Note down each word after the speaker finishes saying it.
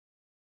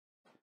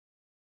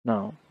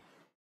Now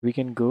we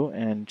can go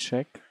and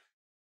check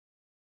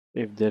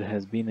if there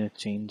has been a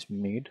change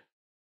made.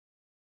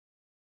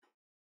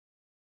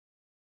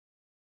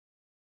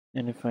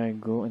 And if I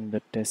go in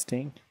the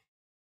testing,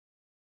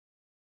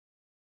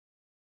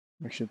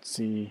 we should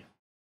see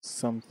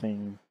some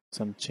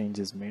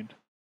changes made.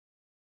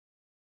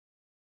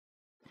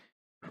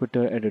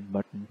 Footer edit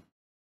button.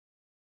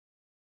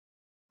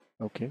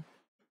 Okay,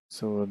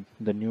 so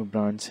the new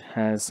branch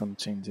has some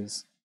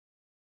changes,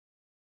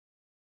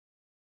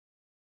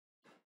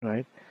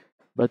 right?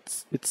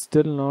 But it's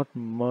still not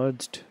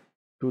merged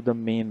to the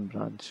main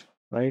branch,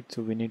 right?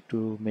 So we need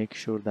to make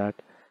sure that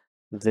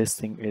this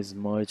thing is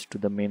merged to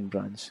the main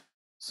branch.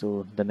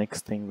 So the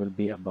next thing will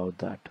be about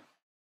that.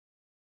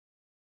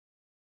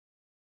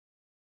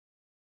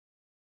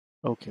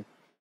 Okay,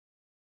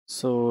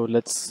 so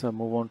let's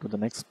move on to the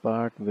next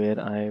part where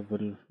I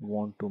will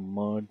want to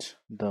merge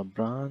the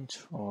branch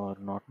or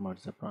not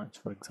merge the branch,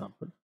 for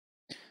example.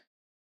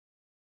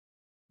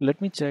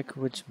 Let me check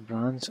which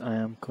branch I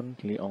am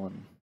currently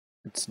on.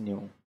 It's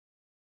new.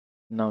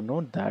 Now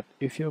note that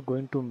if you're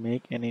going to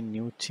make any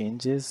new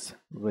changes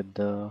with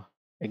the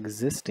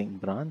existing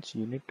branch,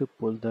 you need to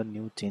pull the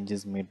new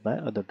changes made by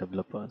other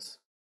developers.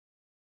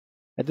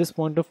 At this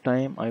point of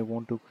time, I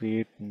want to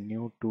create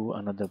new to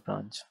another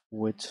branch,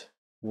 which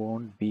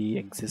won't be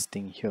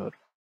existing here,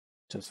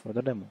 just for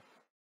the demo.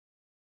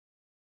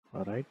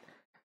 Alright,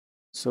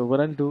 so what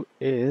I'll do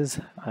is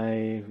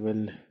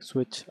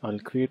I'll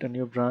create a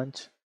new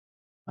branch.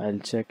 I'll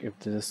check if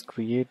this is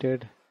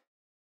created,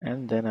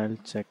 and then I'll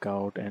check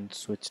out and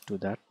switch to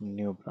that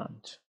new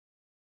branch.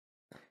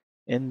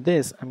 In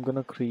this, I'm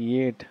gonna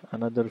create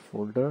another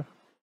folder,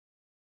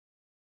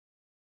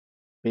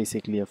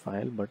 basically a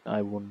file, but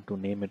I want to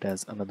name it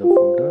as another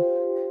folder,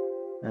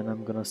 and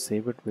I'm gonna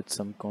save it with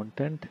some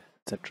content,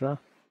 etc.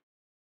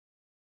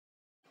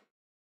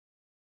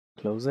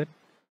 Close it.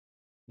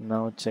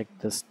 Now check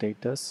the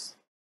status.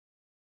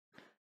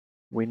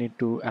 We need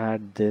to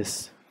add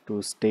this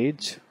to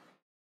stage,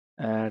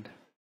 add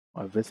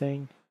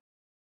everything,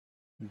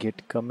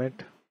 git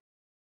commit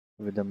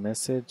with a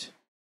message,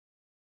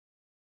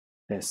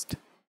 test.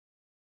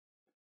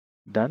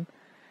 Done.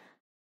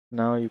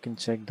 Now you can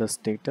check the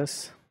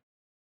status.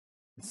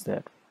 It's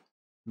there.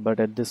 But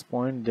at this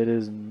point there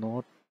is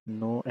not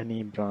no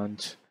any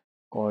branch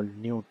called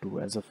new to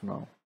as of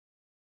now,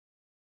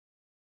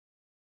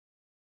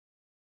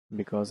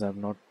 because I have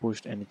not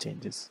pushed any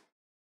changes.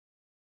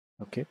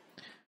 Okay,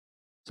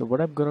 so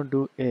what I'm gonna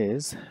do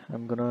is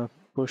I'm gonna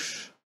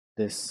push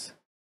this.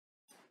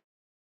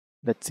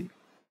 Let's see.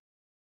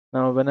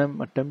 Now when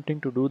I'm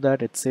attempting to do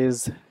that, it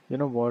says, you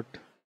know what,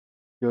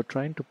 you're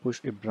trying to push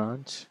a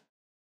branch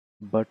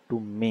but to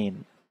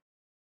main.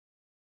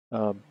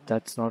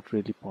 That's not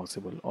really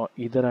possible. Or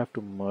either I have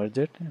to merge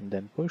it and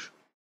then push,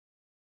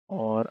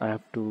 or I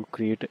have to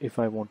create, if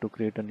I want to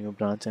create a new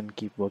branch and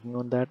keep working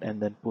on that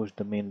and then push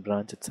the main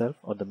branch itself,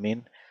 or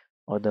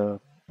the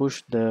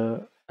push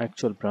the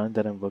actual branch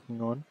that I'm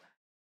working on,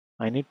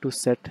 I need to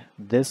set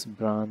this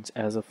branch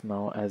as of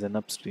now as an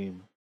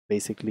upstream,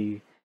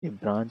 basically a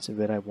branch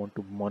where I want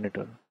to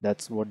monitor.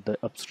 That's what the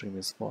upstream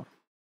is for.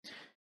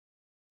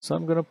 So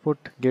I'm gonna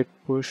put git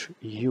push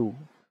u.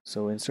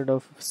 So instead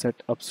of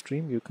set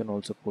upstream, you can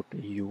also put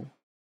u,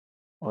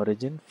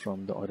 origin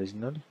from the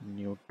original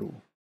new to.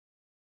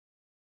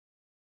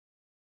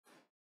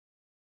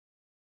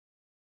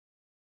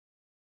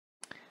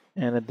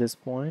 And at this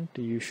point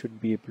you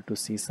should be able to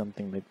see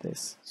something like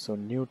this. So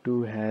new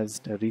to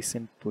has a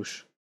recent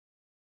push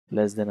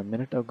less than a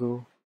minute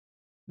ago.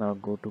 Now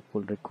go to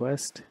pull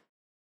request,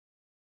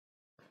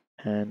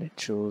 and it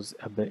shows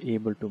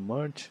able to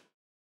merge.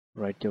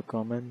 Write your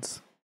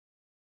comments,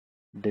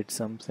 did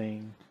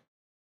something,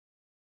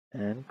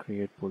 and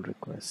create pull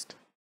request.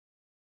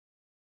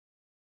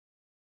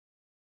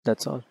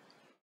 That's all.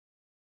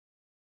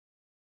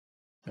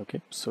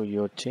 Okay, so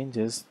your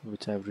changes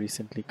which I've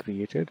recently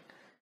created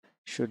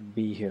should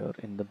be here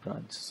in the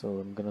branch. So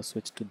I'm gonna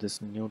switch to this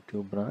new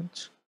to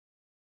branch,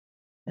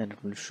 and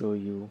it will show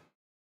you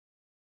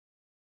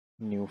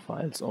new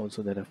files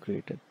also that I've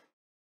created,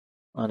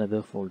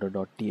 another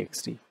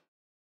folder.txt.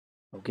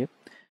 Okay,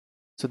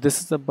 so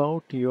this is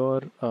about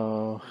your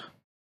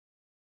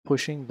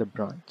pushing the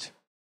branch.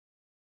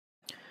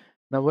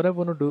 Now what I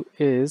want to do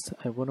is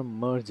I want to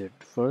merge it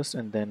first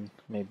and then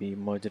maybe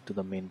merge it to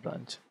the main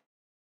branch,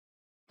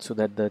 so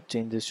that the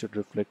changes should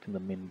reflect in the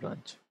main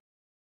branch.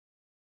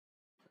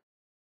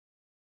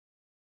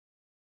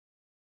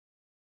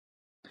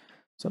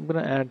 So I'm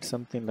gonna add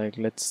something like,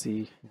 let's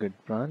see, git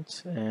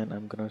branch, and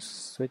I'm gonna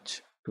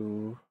switch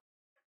to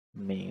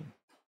main.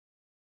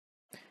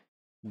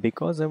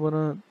 Because I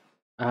wanna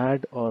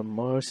add or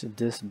merge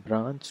this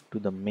branch to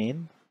the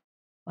main,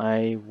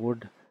 I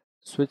would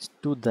switch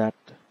to that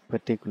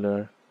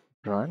particular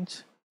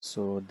branch.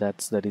 So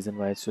that's the reason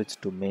why I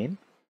switched to main.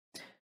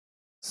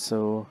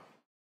 So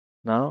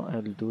now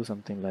I'll do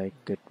something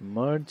like git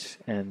merge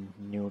and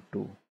new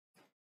to,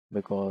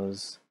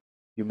 because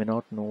you may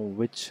not know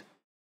which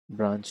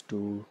branch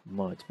to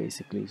merge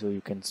basically, so you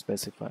can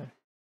specify.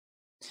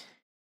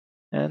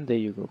 And there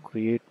you go,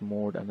 create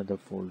mode, another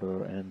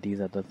folder, and these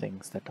are the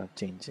things that are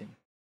changing.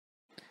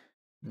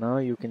 Now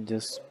you can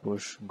just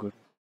push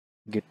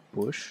git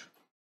push,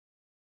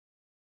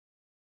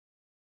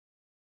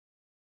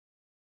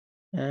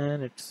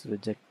 and it's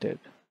rejected.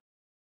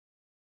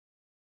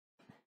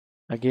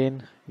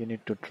 Again, you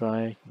need to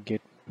try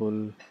git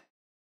pull.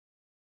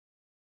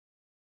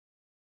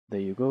 There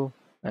you go.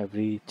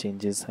 Every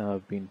changes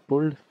have been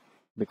pulled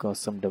because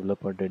some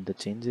developer did the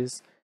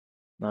changes.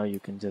 Now you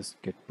can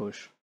just git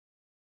push.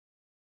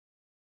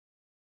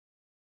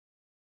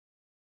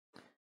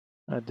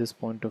 At this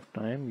point of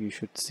time, you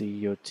should see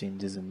your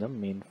changes in the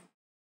main.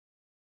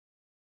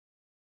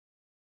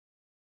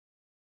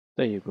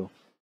 There you go.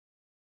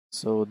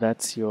 So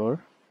that's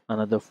your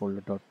another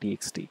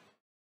folder.txt.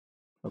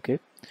 Okay.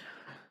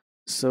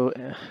 So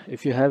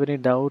if you have any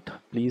doubt,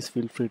 please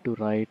feel free to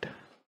write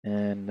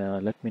and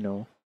let me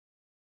know.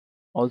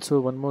 Also,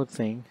 one more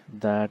thing,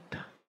 that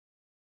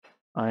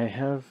I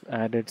have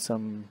added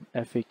some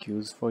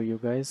FAQs for you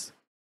guys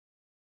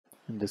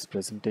in this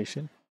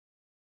presentation.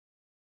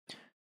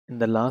 In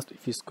the last,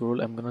 if you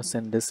scroll, I'm gonna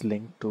send this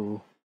link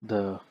to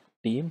the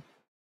team,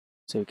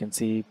 so you can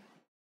see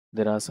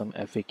there are some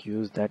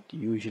FAQs that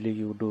usually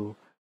you do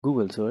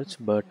Google search,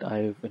 but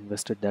I've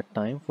invested that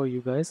time for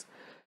you guys,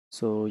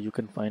 so you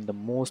can find the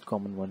most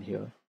common one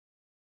here.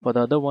 For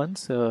the other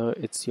ones,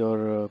 it's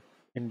your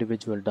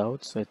individual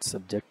doubts, so it's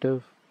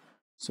subjective,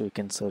 so you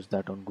can search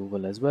that on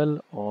Google as well.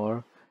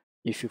 Or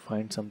if you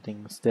find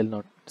something still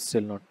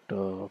not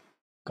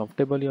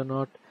comfortable, you're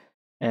not,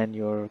 and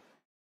you're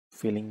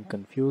feeling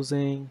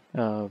confusing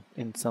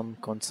in some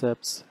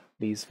concepts,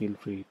 please feel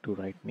free to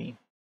write me.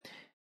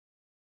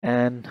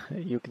 And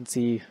you can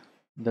see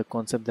the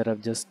concept that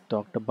I've just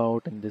talked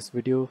about in this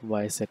video,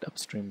 why set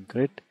upstream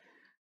grid.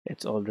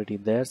 It's already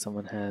there.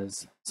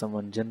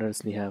 Someone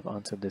generously have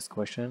answered this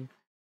question,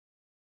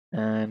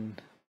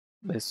 and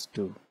this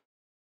too.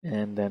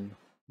 And then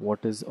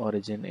what is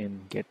origin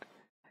in Git?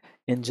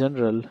 In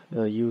general,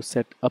 you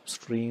set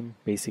upstream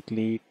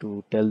basically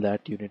to tell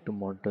that you need to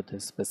monitor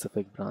this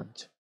specific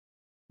branch.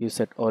 You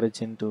set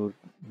origin to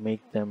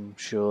make them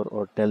sure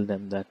or tell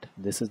them that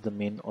this is the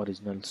main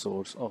original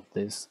source of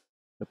this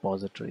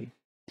repository.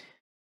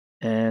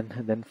 And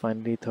then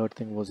finally, third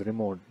thing was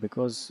remote,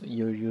 because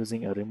you're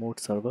using a remote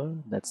server.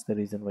 That's the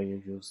reason why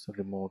you use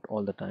remote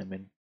all the time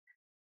in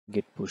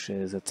git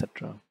pushes,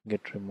 etc.,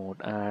 git remote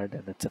add,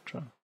 and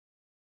etc.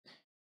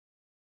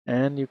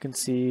 And you can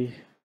see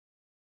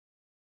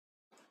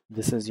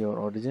this is your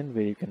origin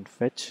where you can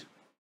fetch,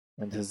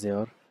 and this is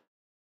your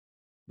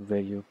where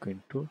you're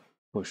going to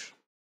push.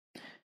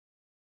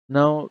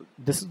 Now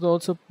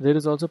there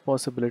is also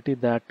possibility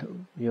that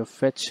your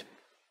fetch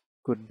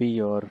could be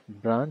your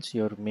branch,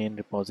 your main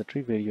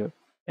repository, where you're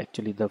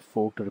actually the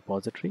forked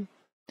repository.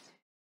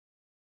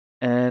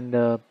 And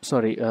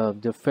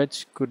the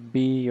fetch could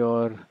be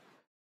your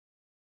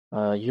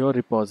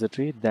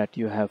repository that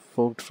you have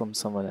forked from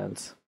someone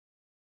else,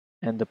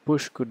 and the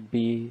push could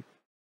be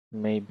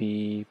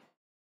maybe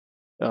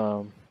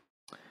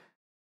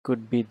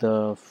could be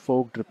the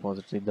forked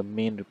repository, the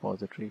main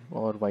repository,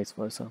 or vice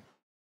versa.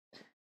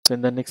 So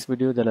in the next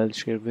video that I'll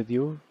share with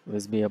you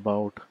will be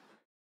about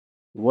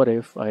what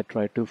if I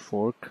try to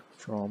fork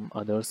from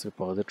others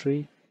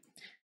repository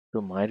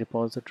to my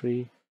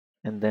repository,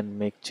 and then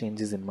make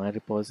changes in my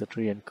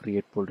repository and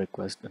create pull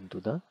request into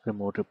the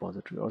remote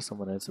repository or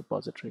someone else's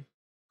repository.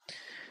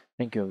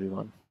 Thank you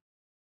everyone.